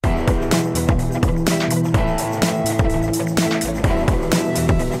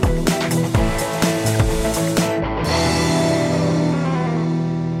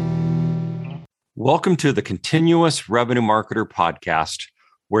Welcome to the Continuous Revenue Marketer podcast,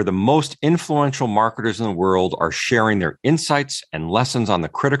 where the most influential marketers in the world are sharing their insights and lessons on the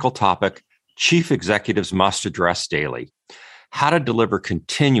critical topic chief executives must address daily: how to deliver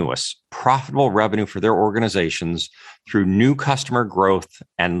continuous, profitable revenue for their organizations through new customer growth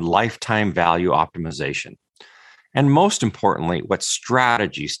and lifetime value optimization. And most importantly, what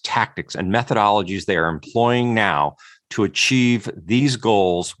strategies, tactics, and methodologies they are employing now to achieve these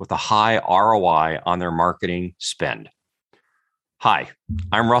goals with a high ROI on their marketing spend. Hi,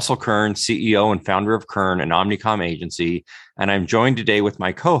 I'm Russell Kern, CEO and founder of Kern, an Omnicom agency, and I'm joined today with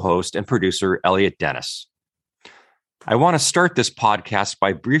my co-host and producer, Elliot Dennis. I want to start this podcast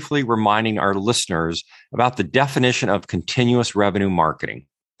by briefly reminding our listeners about the definition of continuous revenue marketing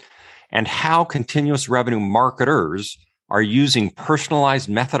and how continuous revenue marketers are using personalized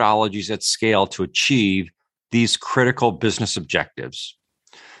methodologies at scale to achieve these critical business objectives.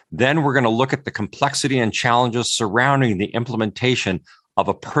 Then we're going to look at the complexity and challenges surrounding the implementation of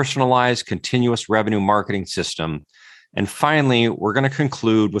a personalized continuous revenue marketing system. And finally, we're going to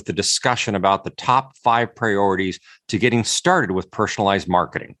conclude with the discussion about the top 5 priorities to getting started with personalized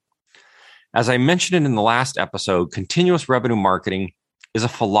marketing. As I mentioned in the last episode, continuous revenue marketing is a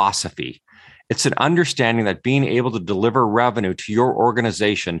philosophy. It's an understanding that being able to deliver revenue to your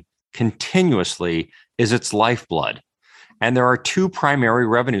organization continuously is its lifeblood. And there are 2 primary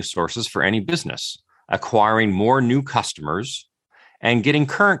revenue sources for any business: acquiring more new customers and getting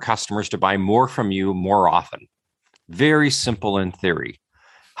current customers to buy more from you more often. Very simple in theory.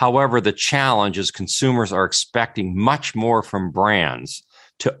 However, the challenge is consumers are expecting much more from brands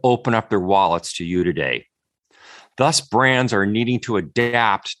to open up their wallets to you today. Thus, brands are needing to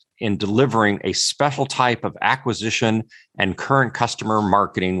adapt in delivering a special type of acquisition and current customer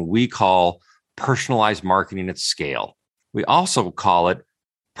marketing we call personalized marketing at scale. We also call it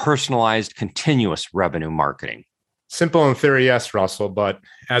personalized continuous revenue marketing. Simple in theory, yes, Russell, but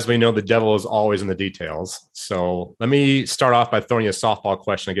as we know, the devil is always in the details. So let me start off by throwing you a softball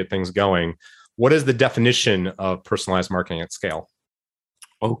question to get things going. What is the definition of personalized marketing at scale?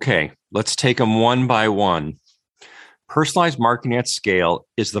 Okay, let's take them one by one. Personalized marketing at scale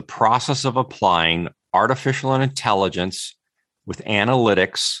is the process of applying artificial intelligence with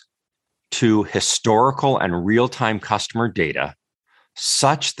analytics to historical and real-time customer data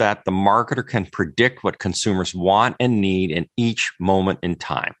such that the marketer can predict what consumers want and need in each moment in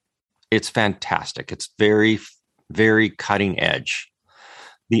time. It's fantastic. It's very, very cutting edge.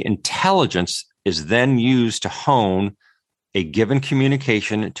 The intelligence is then used to hone a given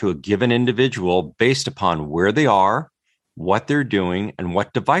communication to a given individual based upon where they are, what they're doing, and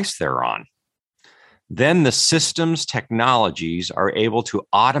what device they're on. Then the system's technologies are able to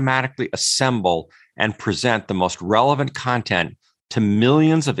automatically assemble and present the most relevant content to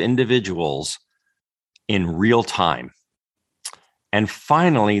millions of individuals in real time. And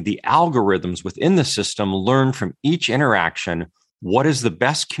finally, the algorithms within the system learn from each interaction what is the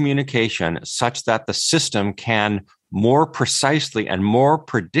best communication such that the system can more precisely and more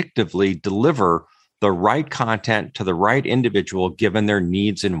predictively deliver the right content to the right individual given their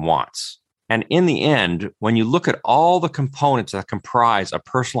needs and wants. And in the end, when you look at all the components that comprise a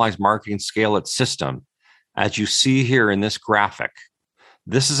personalized marketing scale-up system, as you see here in this graphic,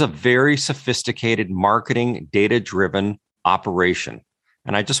 this is a very sophisticated marketing data-driven operation.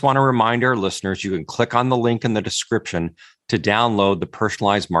 And I just want to remind our listeners, you can click on the link in the description to download the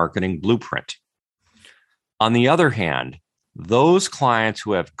personalized marketing blueprint. On the other hand, those clients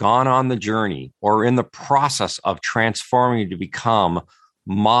who have gone on the journey or are in the process of transforming to become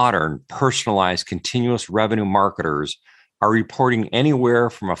modern, personalized, continuous revenue marketers are reporting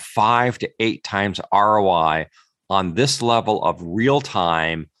anywhere from a 5 to 8 times ROI on this level of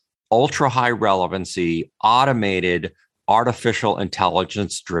real-time, ultra-high relevancy, automated, artificial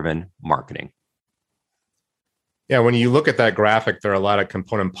intelligence-driven marketing. Yeah, when you look at that graphic, there are a lot of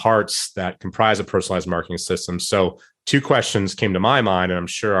component parts that comprise a personalized marketing system. So 2 questions came to my mind, and I'm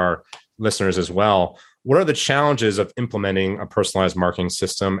sure our listeners as well. What are the challenges of implementing a personalized marketing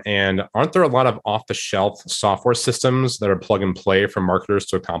system? And aren't there a lot of off-the-shelf software systems that are plug and play for marketers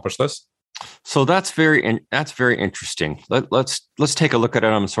to accomplish this? So that's very interesting. Let's take a look at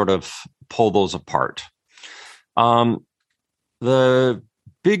it and sort of pull those apart. The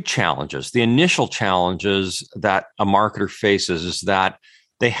big challenges, the initial challenges that a marketer faces is that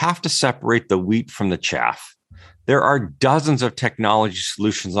they have to separate the wheat from the chaff. There are dozens of technology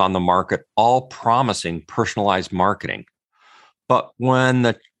solutions on the market, all promising personalized marketing. But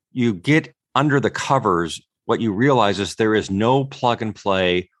when you get under the covers, what you realize is there is no plug and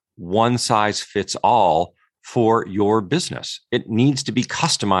play, one size fits all for your business. It needs to be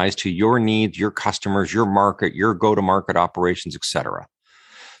customized to your needs, your customers, your market, your go-to-market operations, et cetera.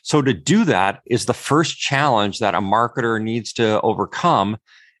 So to do that is the first challenge that a marketer needs to overcome,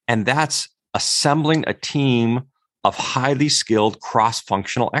 and that's assembling a team of highly skilled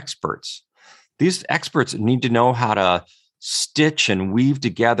cross-functional experts. These experts need to know how to stitch and weave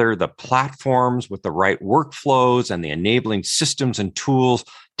together the platforms with the right workflows and the enabling systems and tools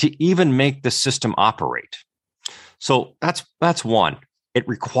to even make the system operate. So that's one. It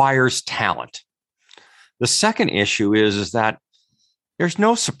requires talent. The second issue is that there's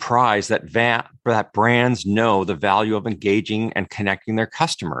no surprise that brands know the value of engaging and connecting their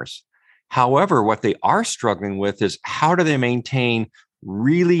customers. However, what they are struggling with is how do they maintain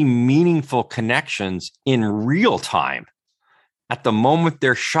really meaningful connections in real time at the moment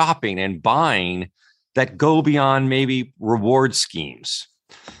they're shopping and buying that go beyond maybe reward schemes.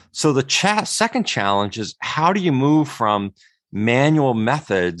 So the second challenge is how do you move from manual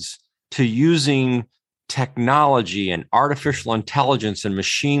methods to using technology and artificial intelligence and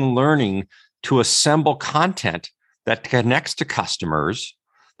machine learning to assemble content that connects to customers,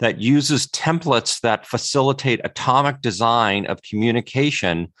 that uses templates that facilitate atomic design of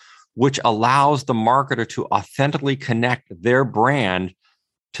communication, which allows the marketer to authentically connect their brand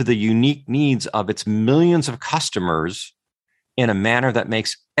to the unique needs of its millions of customers in a manner that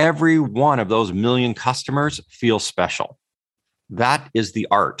makes every one of those million customers feel special. That is the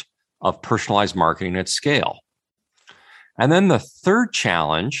art of personalized marketing at scale. And then the third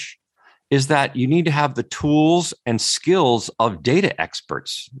challenge is that you need to have the tools and skills of data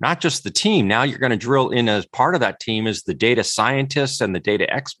experts, not just the team. Now you're going to drill in as part of that team is the data scientists and the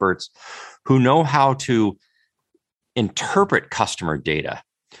data experts who know how to interpret customer data,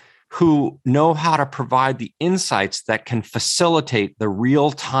 who know how to provide the insights that can facilitate the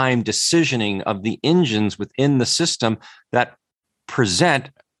real-time decisioning of the engines within the system that present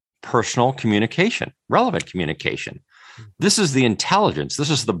personal communication, relevant communication. This is the intelligence. This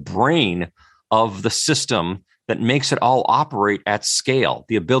is the brain of the system that makes it all operate at scale,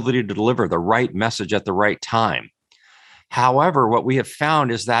 the ability to deliver the right message at the right time. However, what we have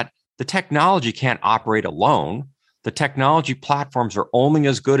found is that the technology can't operate alone. The technology platforms are only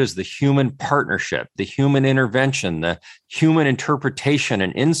as good as the human partnership, the human intervention, the human interpretation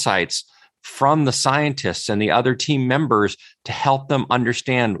and insights from the scientists and the other team members to help them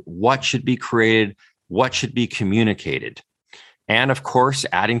understand what should be created, what should be communicated. And of course,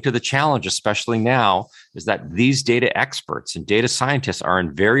 adding to the challenge, especially now, is that these data experts and data scientists are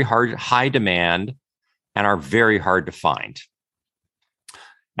in very high demand and are very hard to find.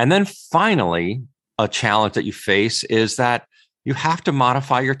 And then finally, a challenge that you face is that you have to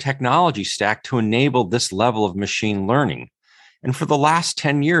modify your technology stack to enable this level of machine learning. And for the last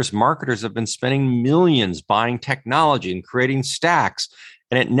 10 years, marketers have been spending millions buying technology and creating stacks,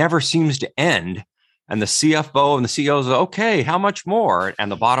 and it never seems to end. And the CFO and the CEO say, okay, how much more? And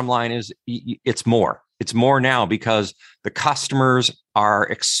the bottom line is it's more. It's more now because the customers are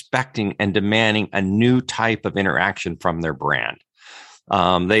expecting and demanding a new type of interaction from their brand.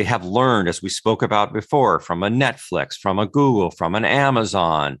 They have learned, as we spoke about before, from a Netflix, from a Google, from an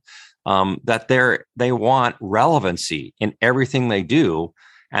Amazon, that they want relevancy in everything they do.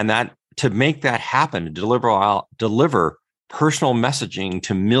 And that to make that happen, to deliver personal messaging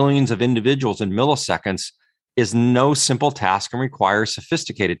to millions of individuals in milliseconds is no simple task and requires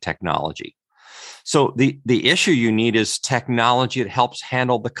sophisticated technology. So the issue you need is technology that helps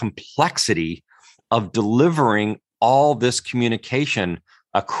handle the complexity of delivering all this communication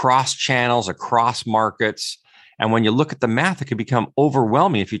across channels, across markets. And when you look at the math, it can become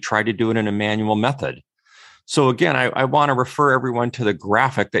overwhelming if you try to do it in a manual method. So again, I want to refer everyone to the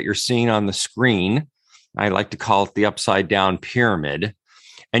graphic that you're seeing on the screen. I like to call it the upside down pyramid.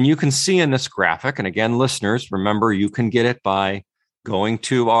 And you can see in this graphic, and again, listeners, remember, you can get it by going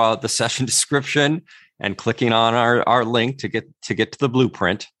to the session description and clicking on our link to get to the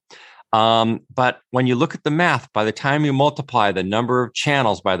blueprint. But when you look at the math, by the time you multiply the number of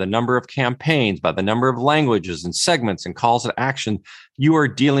channels by the number of campaigns, by the number of languages and segments and calls to action, you are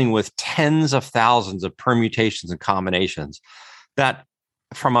dealing with tens of thousands of permutations and combinations that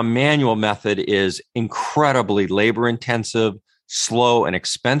from a manual method is incredibly labor intensive, slow, and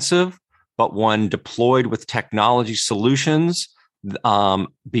expensive. But when deployed with technology solutions,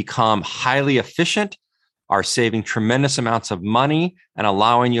 become highly efficient, are saving tremendous amounts of money and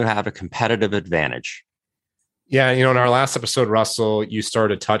allowing you to have a competitive advantage. Yeah, in our last episode, Russell, you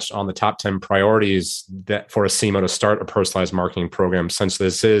started to touch on the top 10 priorities that for a CMO to start a personalized marketing program, since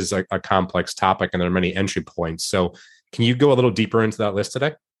this is a complex topic and there are many entry points. So can you go a little deeper into that list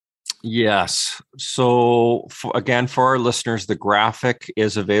today? Yes. So again, for our listeners, the graphic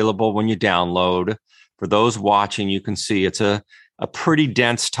is available when you download. For those watching, you can see it's a pretty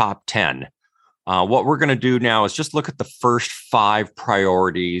dense top 10. What we're going to do now is just look at the first 5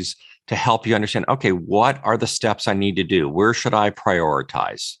 priorities to help you understand, okay, what are the steps I need to do? Where should I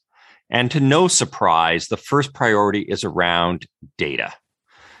prioritize? And to no surprise, the first priority is around data.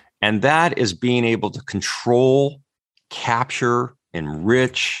 And that is being able to control, capture,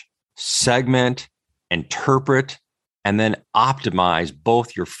 enrich, segment, interpret, and then optimize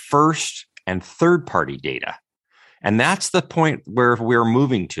both your first and third party data. And that's the point where we're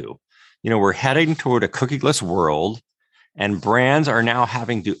moving to. We're heading toward a cookieless world, and brands are now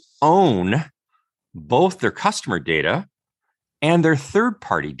having to own both their customer data and their third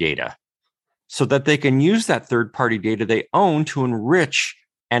party data so that they can use that third party data they own to enrich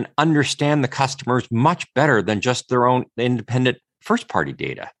and understand the customers much better than just their own independent first party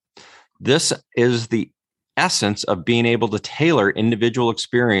data. This is the essence of being able to tailor individual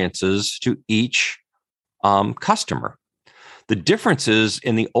experiences to each customer. The difference is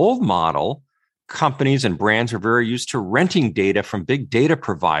in the old model, companies and brands are very used to renting data from big data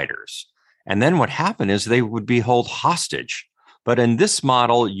providers. And then what happened is they would be held hostage. But in this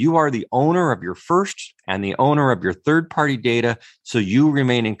model, you are the owner of your first and the owner of your third party data. So you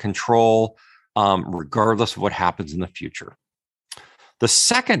remain in control regardless of what happens in the future. The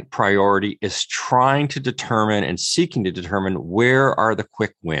second priority is trying to determine and seeking to determine where are the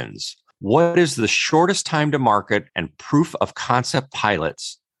quick wins. What is the shortest time to market and proof of concept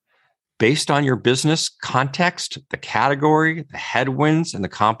pilots based on your business context, the category, the headwinds, and the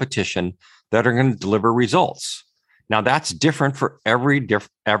competition that are going to deliver results? Now, that's different for every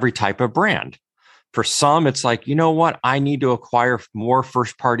type of brand. For some, it's like, you know what? I need to acquire more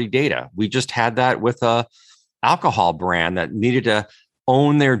first-party data. We just had that with a alcohol brand that needed to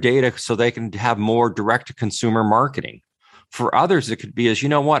own their data so they can have more direct-to-consumer marketing. For others, it could be as, you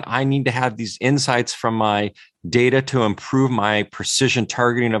know what? I need to have these insights from my data to improve my precision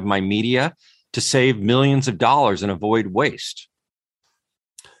targeting of my media to save millions of dollars and avoid waste.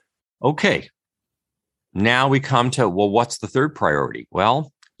 Okay. Now we come to, well, what's the third priority?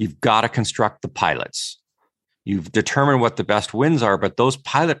 Well, you've got to construct the pilots. You've determined what the best wins are, but those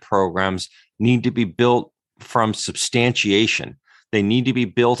pilot programs need to be built from substantiation. They need to be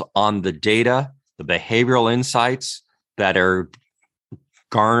built on the data, the behavioral insights that are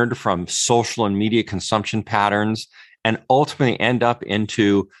garnered from social and media consumption patterns, and ultimately end up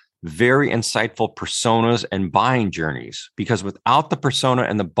into very insightful personas and buying journeys. Because without the persona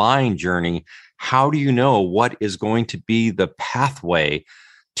and the buying journey, how do you know what is going to be the pathway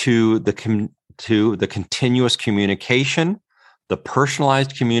to the continuous communication, the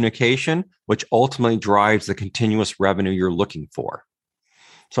personalized communication, which ultimately drives the continuous revenue you're looking for?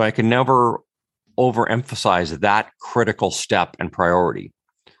 So I can never overemphasize that critical step and priority.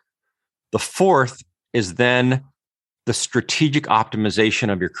 The fourth is then the strategic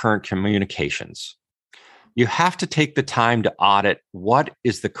optimization of your current communications. You have to take the time to audit what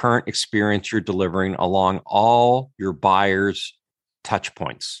is the current experience you're delivering along all your buyers' touch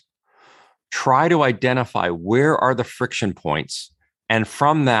points. Try to identify where are the friction points, and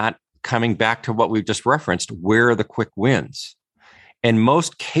from that, coming back to what we've just referenced, where are the quick wins? In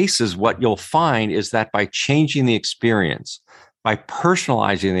most cases, what you'll find is that by changing the experience, by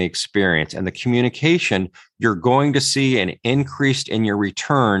personalizing the experience and the communication, you're going to see an increase in your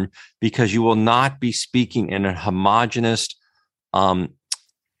return because you will not be speaking in a homogenous,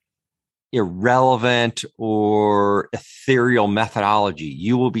 irrelevant, or ethereal methodology.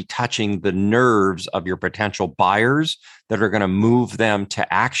 You will be touching the nerves of your potential buyers that are going to move them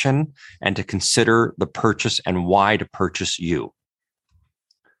to action and to consider the purchase and why to purchase you.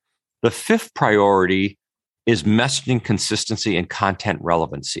 The fifth priority is messaging consistency and content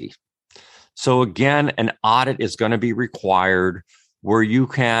relevancy. So again, an audit is going to be required where you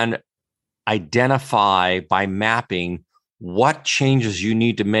can identify by mapping what changes you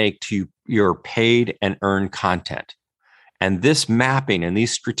need to make to your paid and earned content. And this mapping and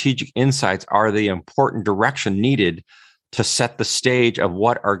these strategic insights are the important direction needed to set the stage of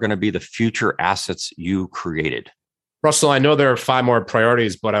what are going to be the future assets you created. Russell, I know there are 5 more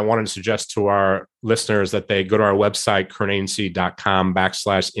priorities, but I wanted to suggest to our listeners that they go to our website,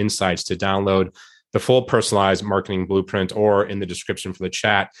 kernagency.com/insights to download the full personalized marketing blueprint, or in the description for the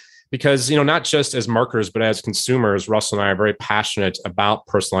chat. Because, not just as marketers, but as consumers, Russell and I are very passionate about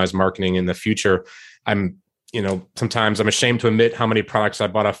personalized marketing in the future. Sometimes I'm ashamed to admit how many products I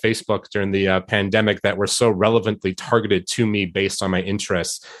bought off Facebook during the pandemic that were so relevantly targeted to me based on my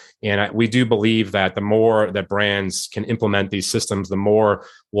interests. And we do believe that the more that brands can implement these systems, the more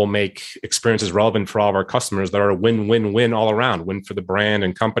we'll make experiences relevant for all of our customers that are a win-win-win all around. Win for the brand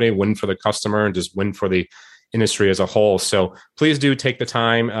and company, win for the customer, and just win for the industry as a whole. So please do take the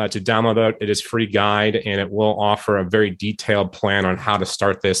time to download it. It is a free guide, and it will offer a very detailed plan on how to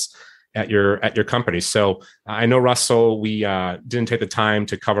start this at your company. So I know, Russell, we didn't take the time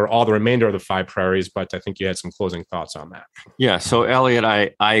to cover all the remainder of the 5 priorities, but I think you had some closing thoughts on that. Yeah. So Elliot,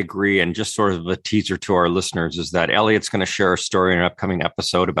 I agree. And just sort of a teaser to our listeners is that Elliot's going to share a story in an upcoming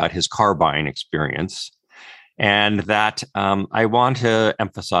episode about his car buying experience. And that I want to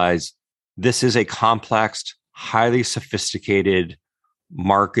emphasize, this is a complex, highly sophisticated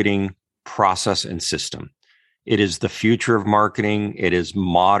marketing process and system. It is the future of marketing. It is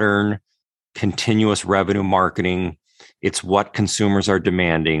modern, continuous revenue marketing. It's what consumers are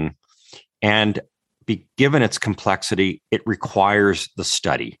demanding. And given its complexity, it requires the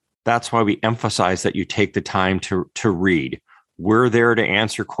study. That's why we emphasize that you take the time to read. We're there to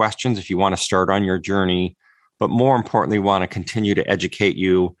answer questions if you want to start on your journey, but more importantly, we want to continue to educate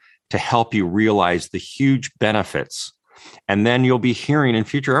you to help you realize the huge benefits. And then you'll be hearing in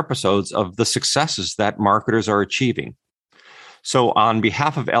future episodes of the successes that marketers are achieving. So on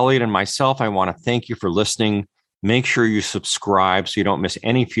behalf of Elliot and myself, I want to thank you for listening. Make sure you subscribe so you don't miss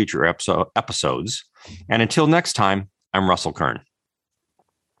any future episodes. And until next time, I'm Russell Kern.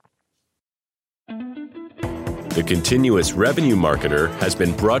 The Continuous Revenue Marketer has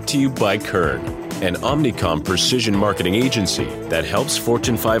been brought to you by Kern, an Omnicom precision marketing agency that helps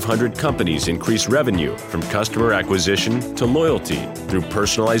Fortune 500 companies increase revenue from customer acquisition to loyalty through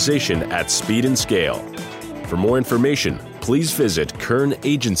personalization at speed and scale. For more information, please visit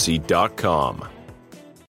kernagency.com.